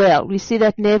men as well, we see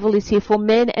that Neville is here for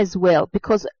men as well,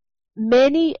 because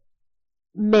many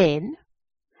men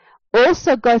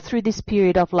also go through this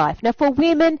period of life. Now for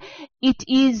women, it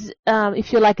is,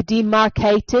 if you like,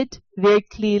 demarcated very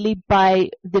clearly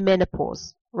by the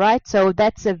menopause. Right? So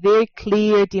that's a very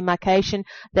clear demarcation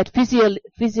that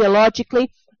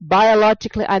physiologically,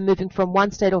 biologically, I'm moving from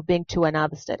one state of being to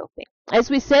another state of being. As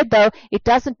we said, though, it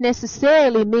doesn't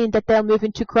necessarily mean that they'll move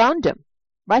into crowndom.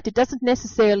 Right? It doesn't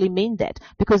necessarily mean that,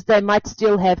 because they might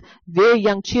still have very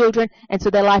young children, and so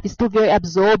their life is still very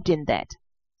absorbed in that.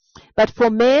 But for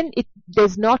men,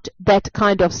 there's not that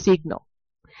kind of signal.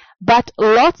 But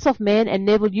lots of men, and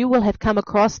Neville, you will have come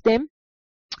across them,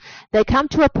 they come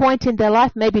to a point in their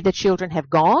life, maybe the children have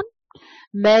gone,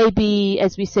 maybe,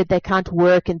 as we said, they can't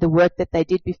work in the work that they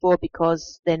did before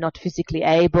because they're not physically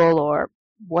able or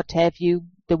what have you.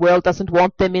 The world doesn't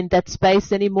want them in that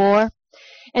space anymore.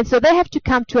 And so they have to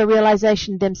come to a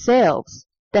realization themselves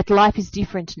that life is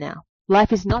different now.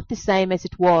 Life is not the same as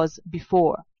it was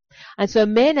before. And so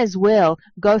men as well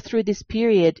go through this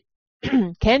period,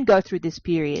 can go through this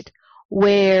period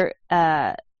where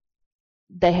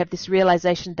they have this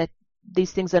realization that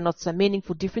these things are not so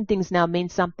meaningful. Different things now mean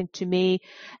something to me,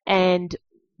 and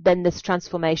then this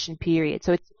transformation period.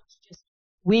 So it's just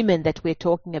women that we're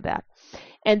talking about.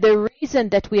 And the reason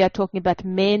that we are talking about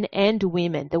men and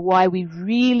women, why we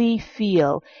really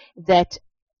feel that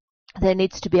there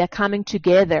needs to be a coming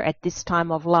together at this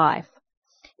time of life,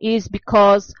 is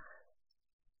because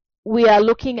we are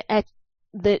looking at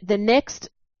the next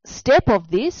step of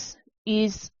this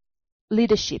is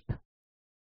leadership.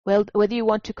 Well, whether you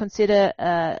want to consider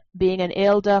being an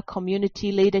elder,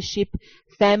 community leadership,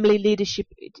 family leadership,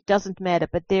 it doesn't matter.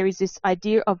 But there is this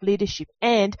idea of leadership.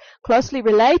 And closely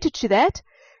related to that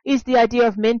is the idea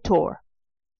of mentor.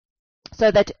 So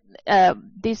that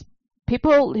these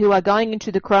people who are going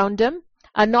into the crowndom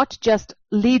are not just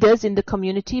leaders in the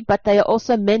community, but they are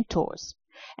also mentors.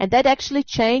 And that actually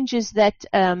changes that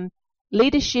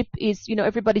leadership is,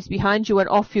 everybody's behind you and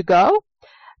off you go.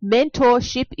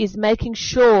 Mentorship is making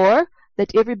sure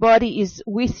that everybody is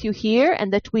with you here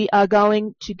and that we are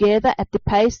going together at the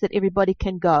pace that everybody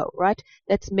can go, right?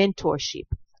 That's mentorship.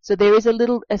 So there is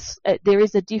there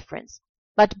is a difference.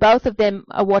 But both of them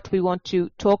are what we want to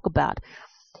talk about.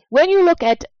 When you look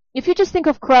at, if you just think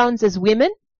of crones as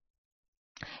women,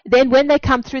 then when they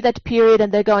come through that period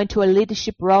and they go into a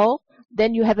leadership role,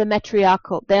 then you have they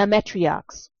are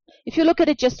matriarchs. If you look at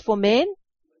it just for men,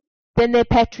 then they're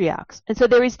patriarchs. And so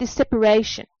there is this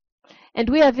separation. And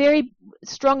we are very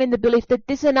strong in the belief that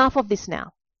there's enough of this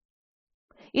now.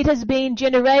 It has been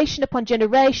generation upon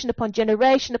generation upon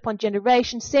generation upon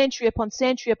generation, century upon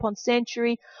century upon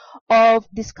century of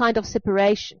this kind of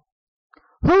separation.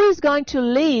 Who is going to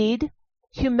lead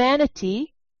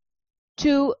humanity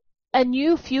to a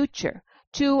new future,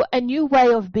 to a new way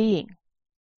of being,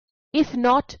 if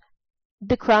not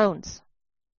the crones?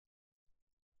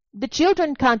 The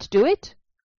children can't do it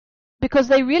because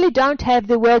they really don't have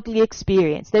the worldly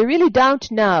experience. They really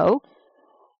don't know.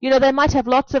 They might have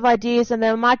lots of ideas and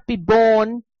they might be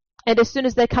born, and as soon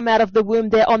as they come out of the womb,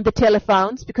 they're on the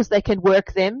telephones because they can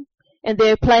work them, and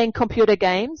they're playing computer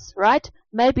games, right?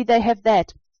 Maybe they have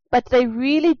that. But they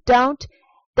really don't.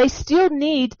 They still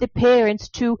need the parents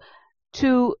to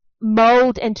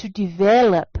mold and to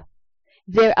develop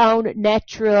their own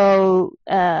natural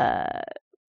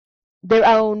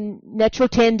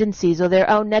tendencies or their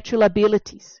own natural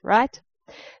abilities, right?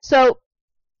 So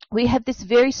we have this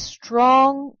very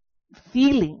strong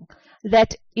feeling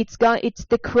that it's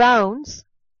the crones,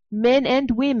 men and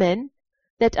women,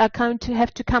 that are going to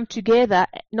have to come together,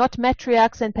 not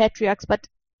matriarchs and patriarchs, but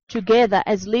together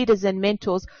as leaders and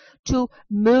mentors to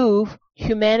move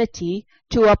humanity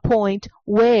to a point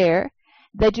where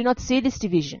they do not see this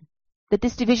division, that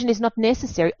this division is not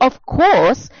necessary. Of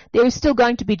course, there is still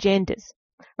going to be genders,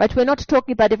 right? We're not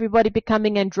talking about everybody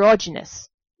becoming androgynous.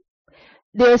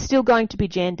 There are still going to be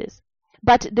genders.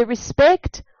 But the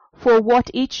respect for what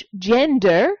each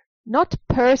gender, not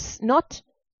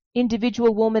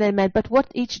individual woman and man, but what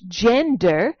each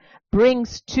gender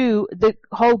brings to the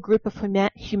whole group of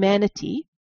humanity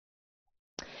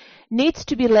needs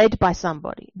to be led by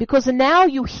somebody. Because now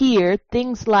you hear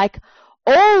things like,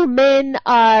 all men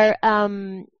are,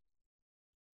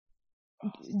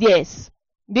 yes,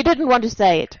 you didn't want to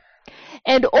say it.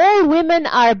 And all women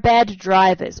are bad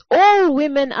drivers. All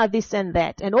women are this and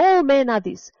that. And all men are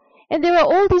this. And there are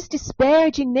all these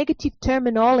disparaging negative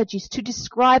terminologies to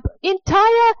describe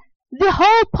the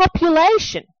whole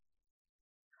population.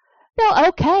 Now,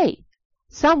 okay,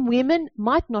 some women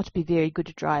might not be very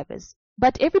good drivers,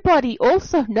 but everybody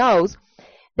also knows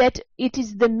that it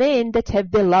is the men that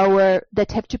have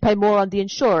that have to pay more on the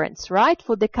insurance, right,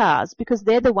 for the cars, because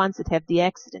they're the ones that have the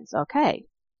accidents, okay.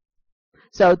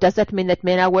 So does that mean that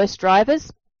men are worse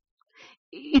drivers?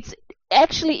 It's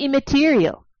actually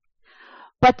immaterial.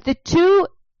 But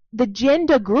the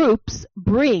gender groups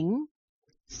bring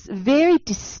very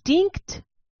distinct,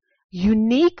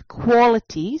 unique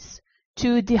qualities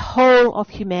to the whole of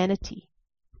humanity.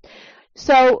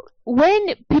 So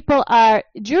when people are,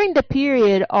 during the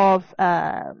period of,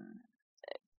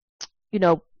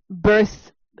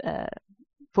 birth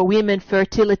for women,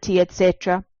 fertility,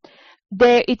 etc.,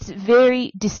 it's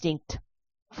very distinct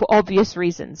for obvious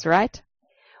reasons, right?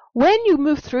 When you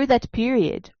move through that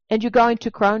period and you go into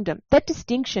crowndom, that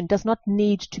distinction does not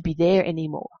need to be there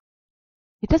anymore.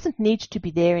 It doesn't need to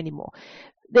be there anymore.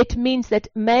 That means that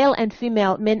male and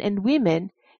female, men and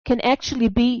women, can actually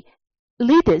be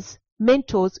leaders,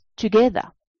 mentors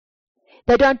together.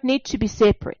 They don't need to be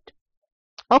separate.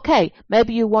 Okay,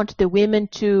 maybe you want the women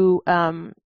to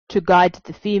guide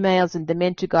the females and the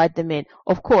men to guide the men.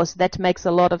 Of course, that makes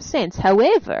a lot of sense.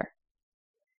 However,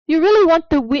 you really want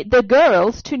the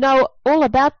girls to know all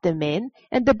about the men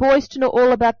and the boys to know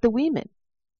all about the women.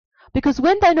 Because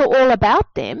when they know all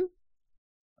about them,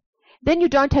 then you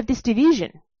don't have this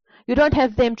division. You don't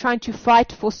have them trying to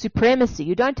fight for supremacy.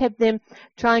 You don't have them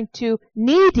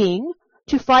needing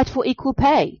to fight for equal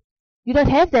pay. You don't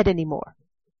have that anymore.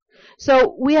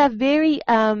 So we are very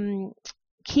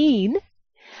keen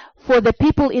for the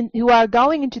people who are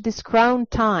going into this crown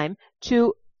time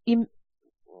to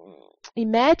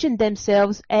imagine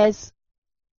themselves as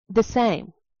the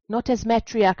same, not as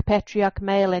matriarch, patriarch,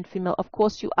 male and female. Of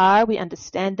course you are. We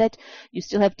understand that. You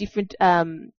still have different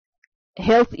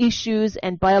health issues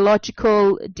and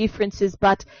biological differences,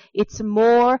 but it's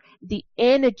more the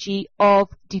energy of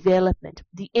development,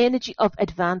 the energy of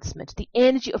advancement, the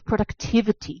energy of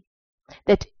productivity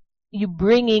that you're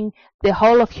bringing the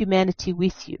whole of humanity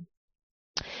with you.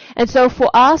 And so for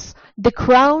us, the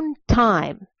crown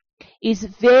time is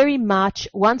very much,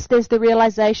 once there's the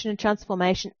realization and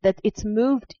transformation, that it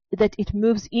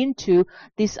moves into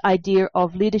this idea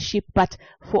of leadership. But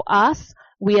for us,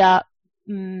 we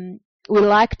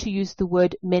like to use the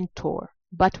word mentor,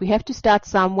 but we have to start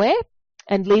somewhere,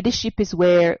 and leadership is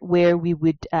where we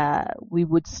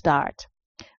would start.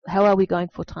 How are we going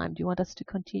for time? Do you want us to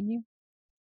continue?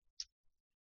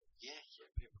 Yeah,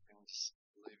 people can just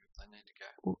leave if they need to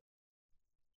go.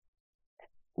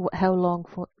 How long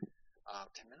for?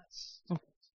 10 minutes.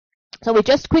 So we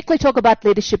just quickly talk about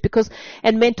leadership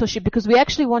and mentorship, because we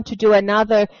actually want to do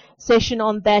another session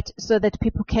on that so that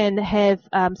people can have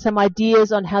some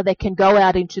ideas on how they can go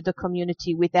out into the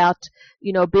community without,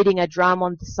 beating a drum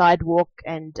on the sidewalk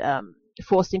and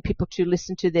forcing people to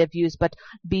listen to their views, but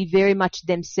be very much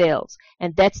themselves.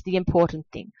 And that's the important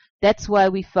thing. That's why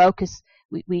we focus,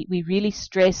 we really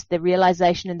stress the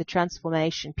realization and the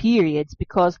transformation periods,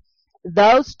 because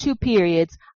those two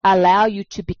periods allow you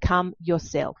to become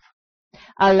yourself,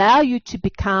 allow you to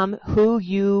become who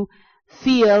you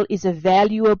feel is a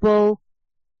valuable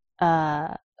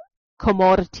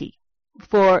commodity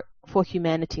for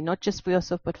humanity, not just for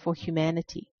yourself, but for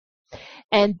humanity.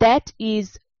 And that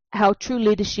is how true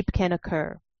leadership can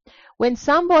occur. When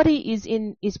somebody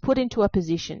is put into a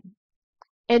position,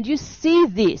 and you see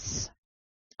this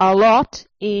a lot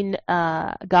in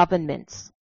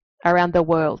governments around the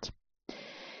world.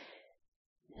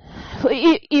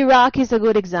 Iraq is a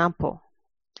good example,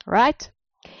 right?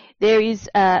 There is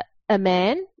a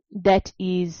man that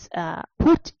is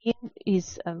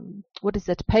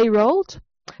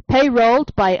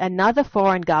payrolled by another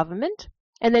foreign government,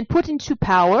 and then put into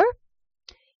power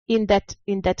in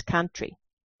that country,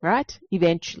 right?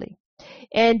 Eventually.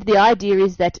 And the idea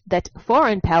is that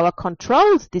foreign power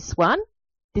controls this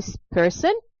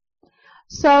person,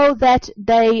 so that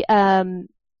they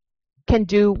can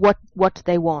do what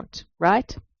they want,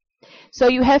 right? So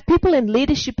you have people in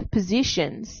leadership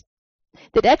positions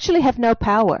that actually have no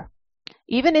power,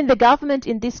 even in the government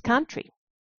in this country.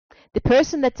 The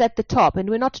person that's at the top, and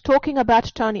we're not talking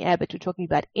about Tony Abbott, we're talking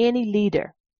about any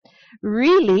leader,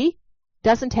 really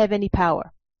doesn't have any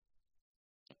power.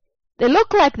 They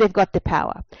look like they've got the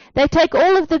power. They take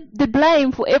all of the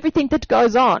blame for everything that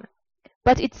goes on,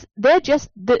 but they're just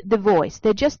the voice,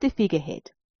 they're just the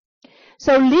figurehead.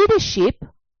 So leadership,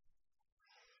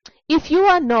 if you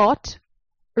are not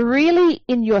really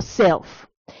in yourself,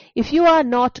 if you are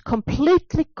not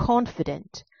completely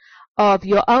confident of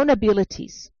your own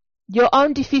abilities, your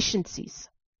own deficiencies,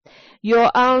 your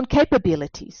own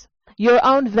capabilities, your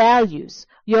own values,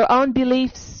 your own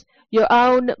beliefs, your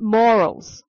own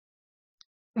morals,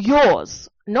 yours,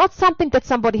 not something that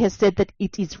somebody has said that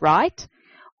it is right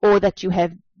or that you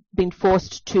have been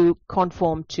forced to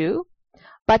conform to,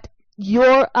 but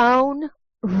your own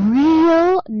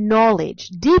real knowledge,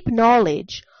 deep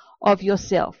knowledge of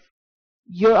yourself,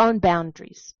 your own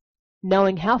boundaries,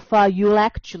 knowing how far you'll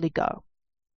actually go,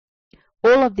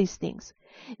 all of these things,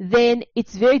 then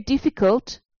it's very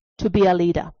difficult to be a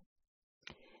leader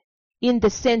in the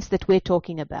sense that we're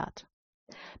talking about.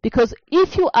 Because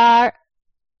if you are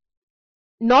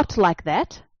not like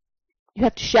that, you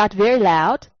have to shout very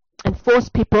loud and force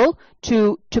people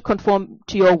to conform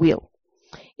to your will.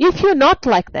 If you're not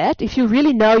like that, if you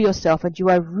really know yourself and you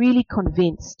are really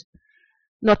convinced,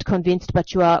 not convinced,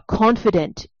 but you are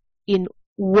confident in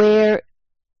where,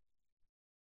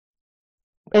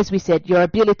 as we said, your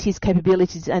abilities,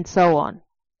 capabilities, and so on,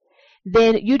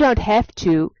 then you don't have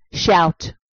to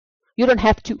shout. You don't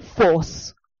have to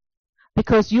force,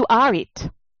 because you are it.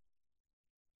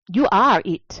 You are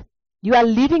it. You are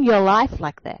living your life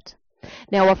like that.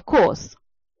 Now, of course,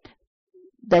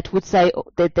 that would say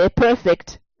that they're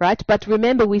perfect, right? But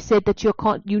remember, we said that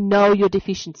you know your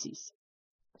deficiencies.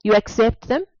 You accept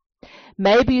them.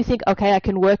 Maybe you think, okay, I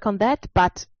can work on that,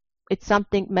 but it's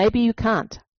something, maybe you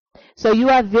can't. So you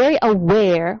are very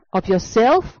aware of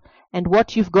yourself and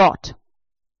what you've got.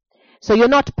 So you're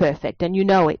not perfect, and you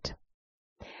know it.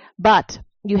 But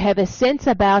you have a sense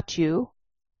about you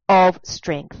of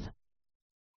strength.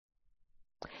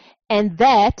 And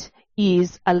that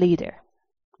is a leader.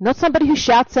 Not somebody who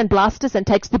shouts and blusters and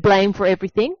takes the blame for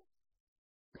everything,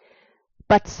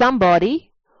 but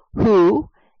somebody who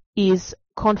is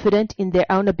confident in their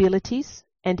own abilities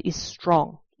and is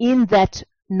strong in that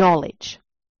knowledge.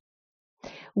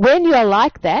 When you are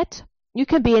like that, you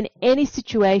can be in any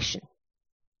situation.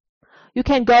 You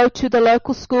can go to the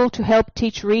local school to help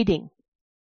teach reading.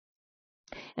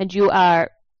 And you are,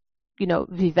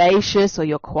 vivacious, or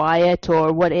you're quiet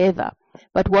or whatever.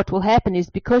 But what will happen is,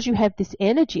 because you have this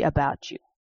energy about you,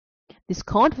 this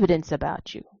confidence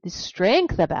about you, this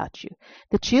strength about you,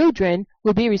 the children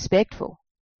will be respectful.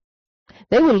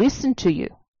 They will listen to you.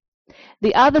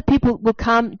 The other people will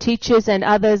come, teachers and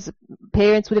others,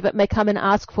 parents, whatever, may come and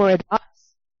ask for advice.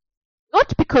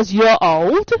 Not because you're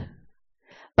old,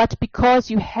 but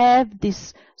because you have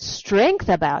this strength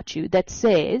about you that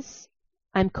says,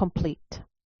 I'm complete.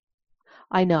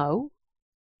 I know.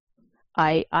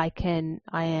 I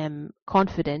am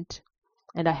confident,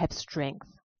 and I have strength.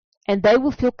 And they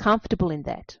will feel comfortable in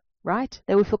that, right?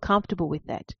 They will feel comfortable with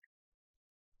that.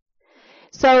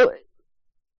 So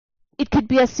it could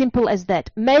be as simple as that.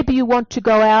 Maybe you want to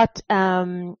go out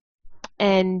and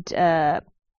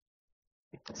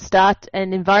start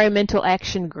an environmental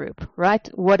action group, right?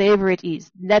 Whatever it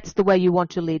is. That's the way you want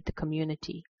to lead the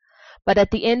community. But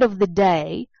at the end of the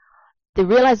day, the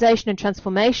realization and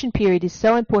transformation period is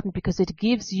so important, because it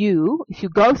gives you, if you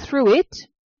go through it,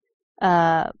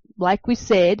 like we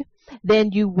said,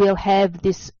 then you will have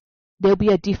this, there'll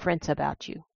be a difference about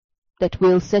you that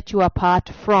will set you apart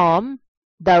from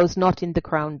those not in the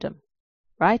crowndom,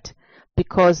 right?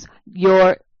 Because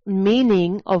your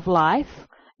meaning of life,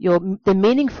 the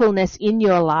meaningfulness in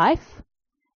your life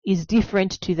is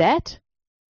different to that.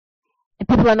 And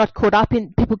people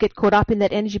get caught up in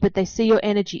that energy, but they see your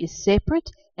energy is separate,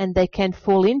 and they can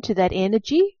fall into that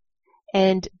energy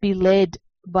and be led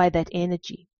by that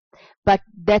energy. But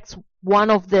that's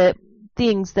one of the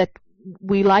things that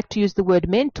we like to use the word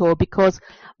mentor, because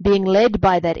being led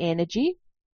by that energy,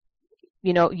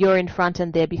 you're in front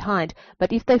and they're behind.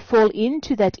 But if they fall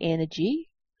into that energy,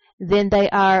 then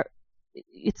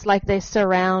it's like they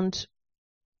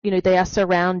are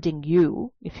surrounding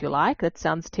you, if you like. That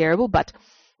sounds terrible, but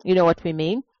you know what we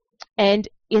mean. And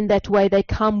in that way, they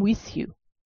come with you,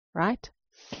 right?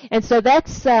 And so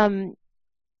that's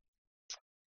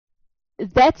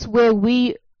where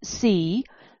we see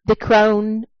the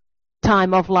crown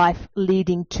time of life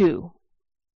leading to.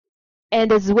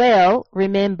 And as well,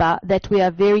 remember that we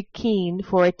are very keen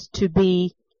for it to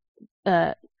be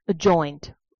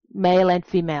joined, male and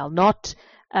female, not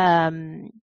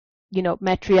matriarch,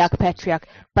 patriarch,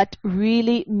 but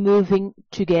really moving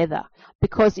together,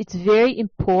 because it's very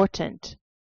important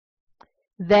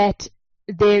that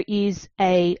there is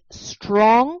a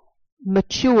strong,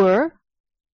 mature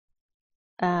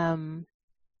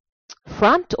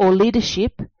front or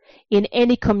leadership in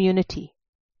any community.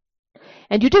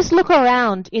 And you just look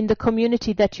around in the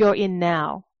community that you're in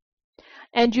now,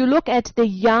 and you look at the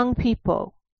young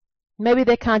people. Maybe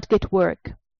they can't get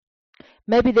work.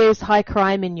 Maybe there's high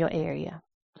crime in your area.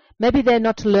 Maybe they're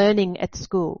not learning at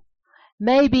school.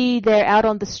 Maybe they're out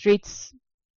on the streets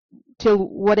till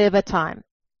whatever time.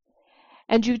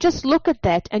 And you just look at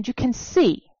that, and you can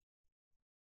see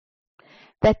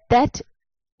that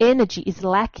energy is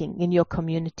lacking in your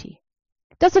community.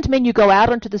 It doesn't mean you go out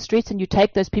onto the streets and you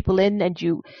take those people in and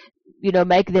you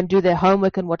make them do their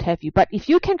homework and what have you. But if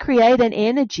you can create an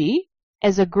energy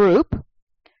as a group,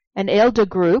 an elder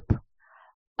group,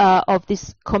 of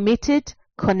this committed,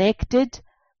 connected,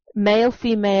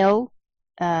 male-female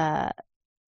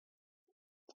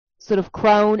sort of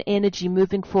crone energy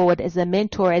moving forward as a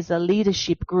mentor, as a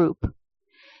leadership group,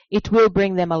 it will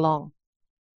bring them along.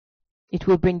 It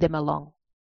will bring them along.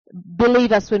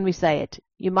 Believe us when we say it.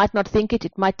 You might not think it.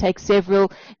 It might take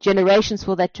several generations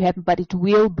for that to happen, but it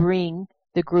will bring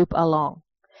the group along.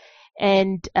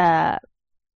 And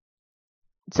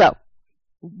so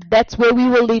that's where we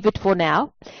will leave it for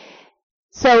now.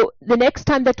 So the next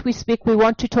time that we speak, we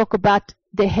want to talk about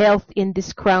the health in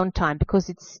this crown time,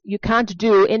 because you can't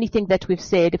do anything that we've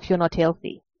said if you're not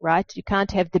healthy, right? You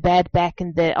can't have the bad back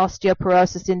and the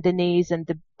osteoporosis in the knees and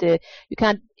you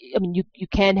can't, you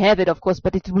can have it, of course,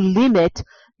 but it will limit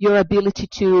your ability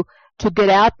to get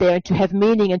out there and to have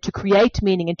meaning and to create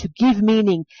meaning and to give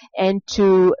meaning and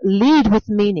to lead with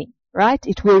meaning. Right?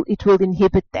 It will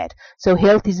inhibit that. So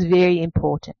health is very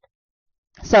important.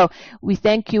 So we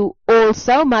thank you all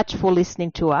so much for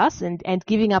listening to us and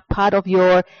giving up part of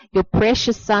your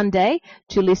precious Sunday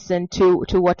to listen to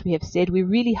what we have said. We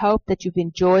really hope that you've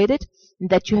enjoyed it and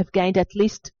that you have gained at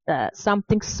least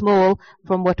something small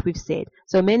from what we've said.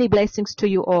 So many blessings to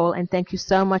you all, and thank you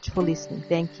so much for listening.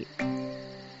 Thank you.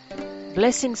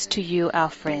 Blessings to you, our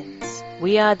friends.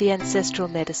 We are the Ancestral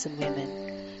Medicine Women,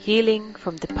 healing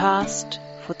from the past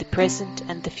for the present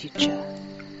and the future.